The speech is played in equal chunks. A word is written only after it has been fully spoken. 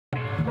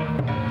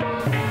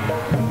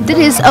This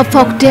is a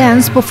folk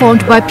dance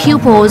performed by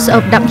pupils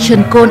of Dak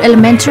Chun Kon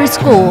Elementary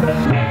School.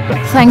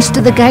 Thanks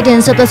to the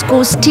guidance of the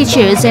school's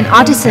teachers and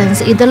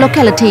artisans in the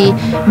locality,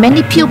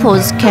 many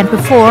pupils can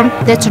perform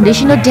their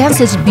traditional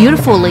dances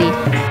beautifully.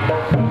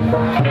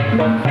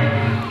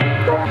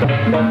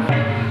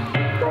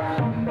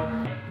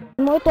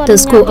 The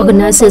school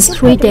organizes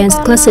 3 dance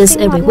classes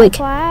every week.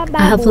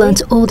 I have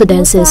learned all the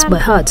dances by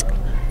heart.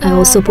 I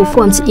also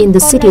performed in the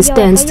city's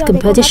dance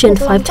competition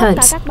 5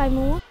 times.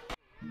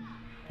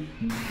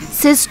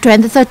 Since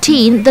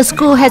 2013, the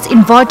school has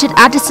invited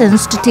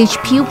artisans to teach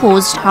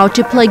pupils how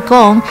to play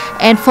gong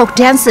and folk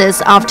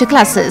dances after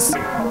classes.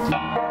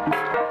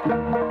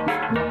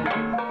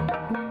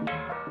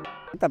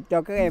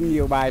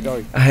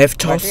 I have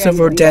taught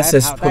several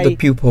dances for the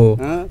pupil.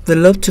 They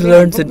love to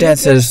learn the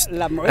dances.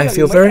 I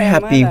feel very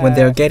happy when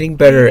they are getting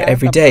better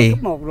every day.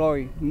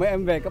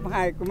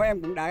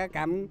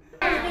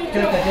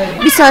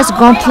 Besides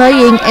gong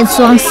playing and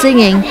swan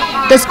singing,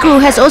 the school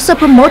has also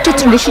promoted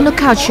traditional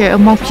culture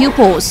among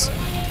pupils.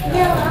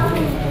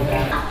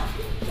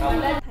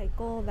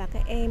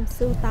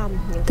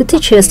 The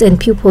teachers and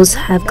pupils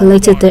have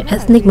collected their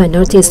ethnic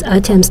minorities'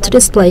 items to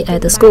display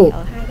at the school.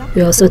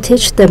 We also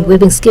teach them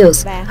weaving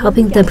skills,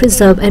 helping them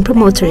preserve and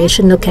promote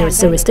traditional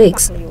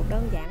characteristics.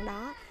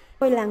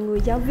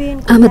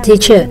 I'm a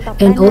teacher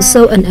and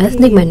also an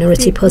ethnic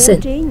minority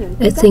person.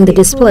 I think the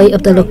display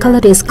of the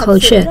locality's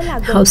culture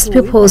helps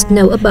pupils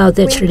know about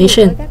their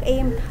tradition.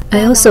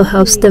 I also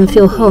helps them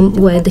feel home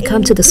when they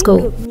come to the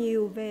school.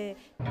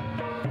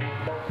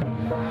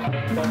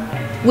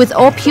 With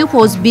all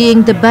pupils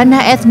being the Bana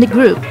ethnic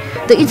group,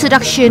 the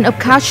introduction of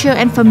culture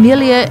and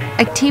familiar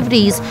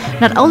activities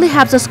not only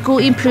helps the school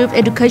improve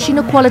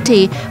educational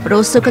quality, but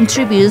also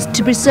contributes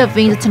to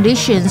preserving the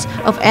traditions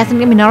of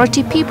ethnic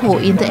minority people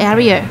in the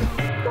area.